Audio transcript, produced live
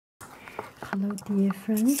Hello dear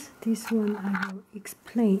friends, this one I will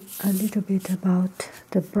explain a little bit about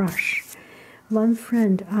the brush. One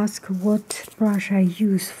friend asked what brush I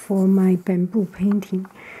use for my bamboo painting.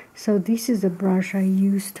 So this is the brush I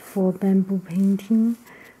used for bamboo painting.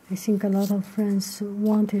 I think a lot of friends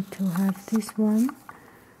wanted to have this one.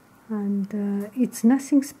 And it's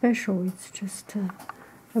nothing special, it's just a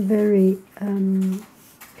very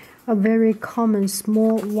common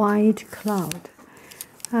small white cloud.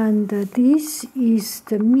 And this is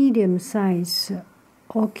the medium size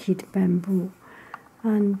orchid bamboo,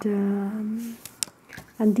 and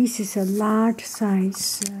this is a large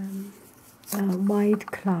size white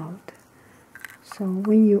cloud. So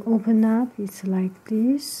when you open up, it's like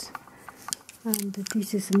this, and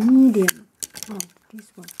this is medium. Oh,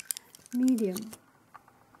 this one, medium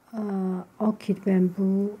orchid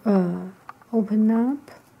bamboo. Open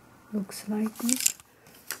up, looks like this.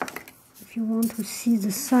 If you want to see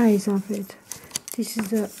the size of it, this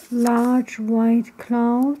is a large white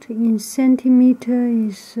cloud. In centimeter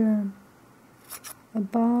is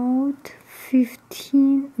about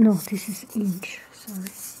 15. No, this is inch. Sorry.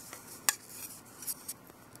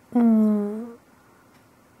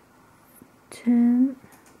 10.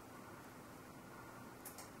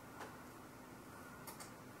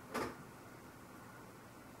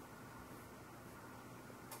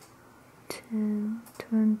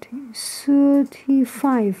 20,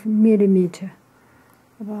 35 millimeter,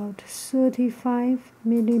 about 35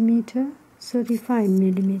 millimeter,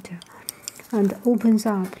 and opens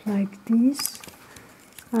up like this.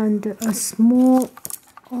 And a small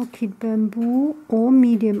orchid bamboo or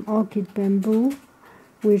medium orchid bamboo,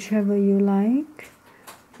 whichever you like,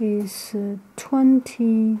 is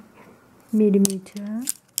 20 millimeter.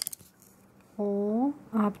 Or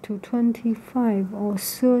up to 25 or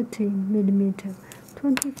 30 millimeter,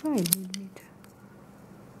 25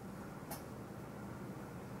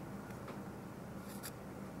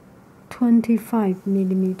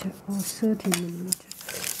 millimeter. Or 30 millimeter.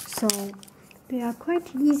 So they are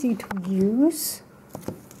quite easy to use.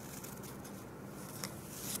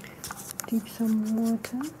 Dip some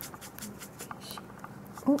water.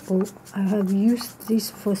 Oh, I have used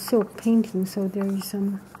this for silk painting, so there is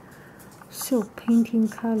some silk painting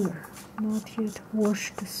color, not yet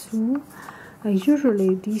washed through.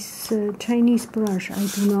 Usually this Chinese brush, I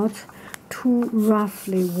do not too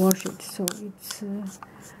roughly wash it, so it's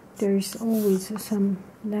there is always some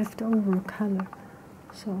leftover color,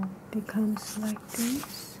 so it becomes like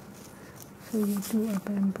this. So you do a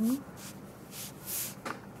bamboo.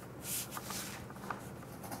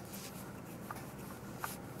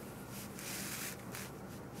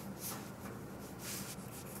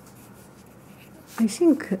 I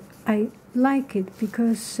think I like it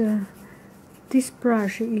because this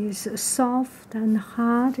brush is soft and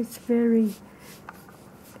hard.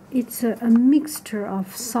 It's a mixture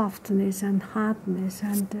of softness and hardness,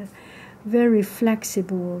 and very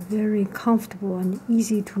flexible, very comfortable and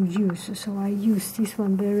easy to use. So I use this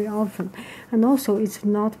one very often. And also it's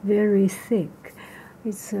not very thick.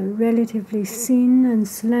 It's relatively thin and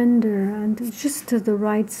slender and just the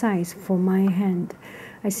right size for my hand.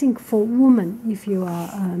 I think for women, if you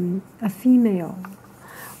are a female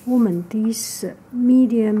woman, this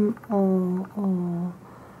medium or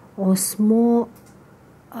small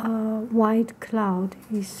white cloud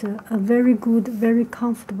is a very good, very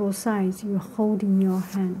comfortable size you hold in your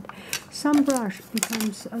hand. Some brush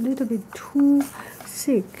becomes a little bit too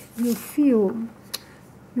thick. You feel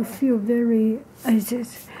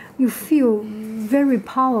very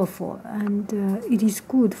powerful, and it is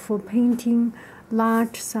good for painting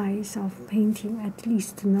large size of painting, at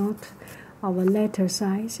least not our letter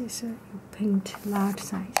sizes. You paint large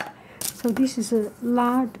size. So this is a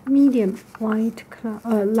medium white cloud,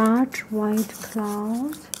 large white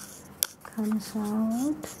cloud comes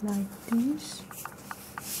out like this.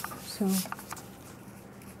 So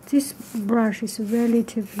this brush is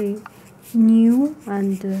relatively new,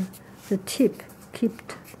 and the tip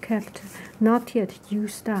kept not yet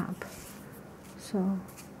used up, so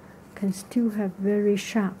can still have very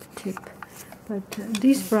sharp tip. But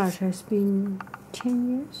this brush has been 10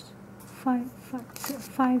 years,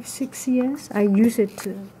 6 years. I use it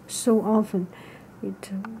so often.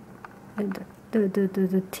 And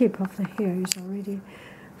the tip of the hair is already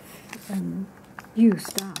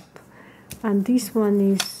used up. And this one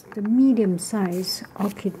is the medium size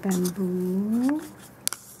orchid bamboo.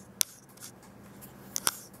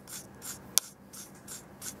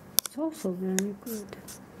 It's also very good.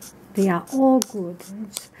 They are all good.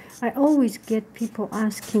 I always get people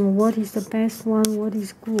asking what is the best one, what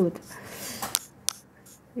is good.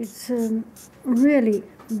 It's really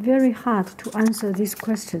very hard to answer these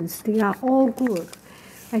questions. They are all good.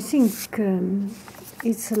 I think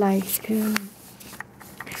it's like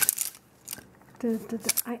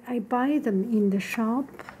I buy them in the shop,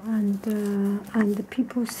 and the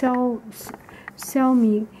people sell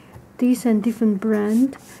me these and different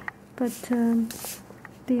brand, but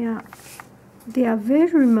they are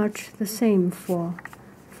very much the same for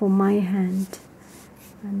my hand,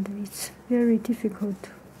 and it's very difficult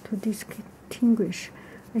to distinguish.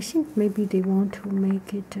 I think maybe they want to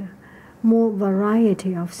make it more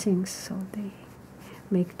variety of things, so they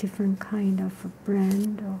make different kind of a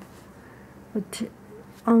brand. But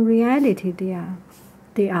on reality, they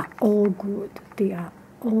are all good. They are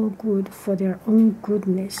all good for their own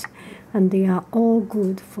goodness, and they are all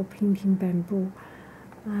good for painting bamboo.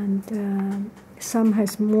 And some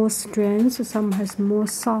has more strength, some has more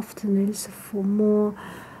softness for more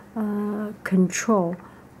control.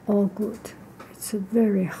 All good. It's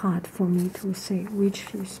very hard for me to say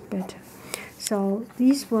which is better. So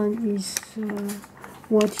this one is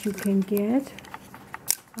what you can get,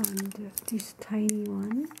 and this tiny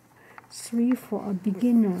one, 3 for a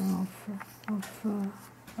beginner of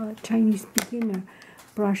a Chinese beginner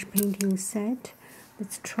brush painting set.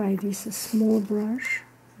 Let's try this small brush,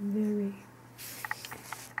 very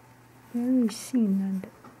thin, and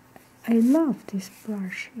I love this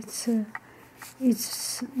brush.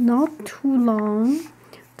 It's not too long,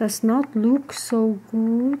 does not look so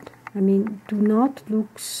good. I mean, do not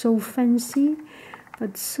look so fancy,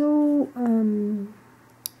 but so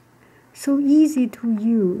easy to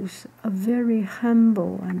use. A very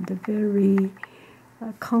humble and very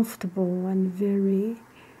comfortable and very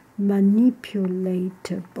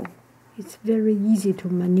manipulatable. It's very easy to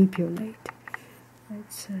manipulate.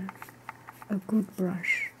 It's a good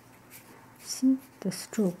brush. See, the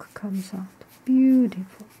stroke comes out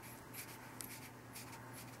beautiful.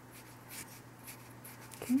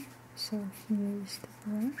 Okay, so here is the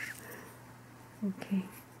brush. Okay,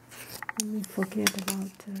 let me forget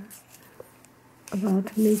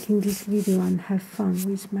about making this video and have fun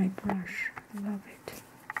with my brush. Love it.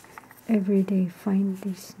 Every day find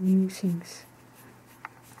these new things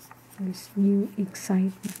with new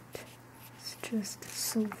excitement. It's just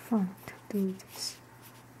so fun to do this.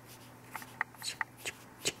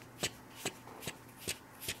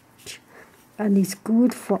 And it's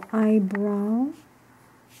good for eyebrow.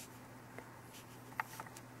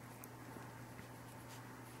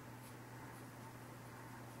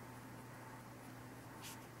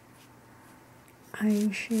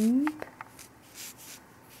 Eye shape,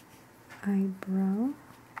 eyebrow,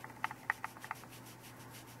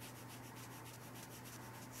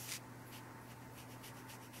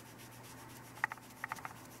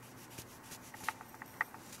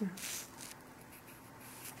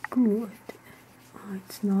 good. Oh,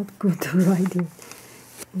 it's not good writing.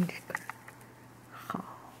 好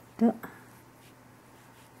的，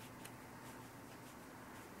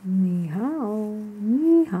你好，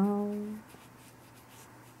你好。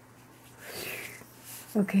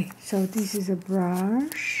Okay, so this is a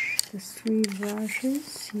brush, the 3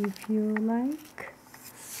 brushes. If you like,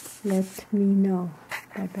 let me know.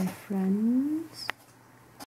 Bye bye, friends.